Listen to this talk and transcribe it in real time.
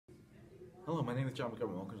Hello, my name is John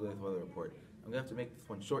McGovern. Welcome to today's weather report. I'm gonna have to make this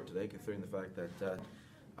one short today, considering the fact that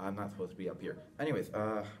I'm not supposed to be up here. Anyways,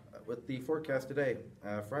 with the forecast today,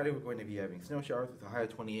 Friday we're going to be having snow showers with a high of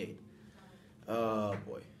 28. Oh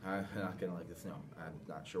boy, I'm not gonna like the snow. I'm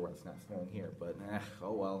not sure why it's not snowing here, but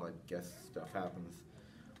oh well. I guess stuff happens.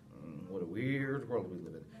 What a weird world we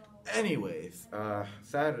live in. Anyways,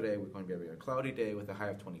 Saturday we're going to be having a cloudy day with a high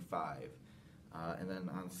of 25. And then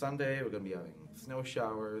on Sunday, we're going to be having snow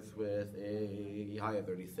showers with a high of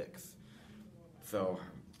 36. So,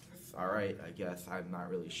 it's alright, I guess. I'm not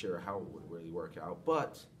really sure how it would really work out,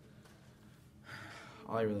 but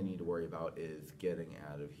all I really need to worry about is getting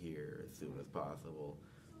out of here as soon as possible.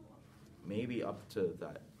 Maybe up to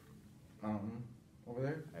that mountain over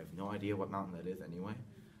there. I have no idea what mountain that is anyway.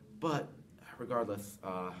 But, regardless,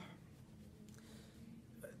 I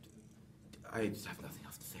just have nothing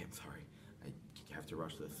else to say. I'm sorry. I have to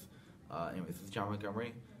rush this. Anyways, this is John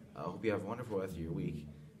Montgomery. I hope you have a wonderful rest of your week.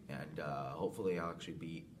 And hopefully I'll actually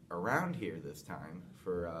be around here this time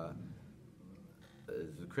for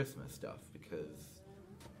the Christmas stuff, because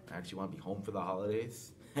I actually want to be home for the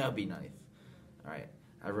holidays. That'd be nice. Alright,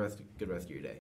 have a good rest of your day.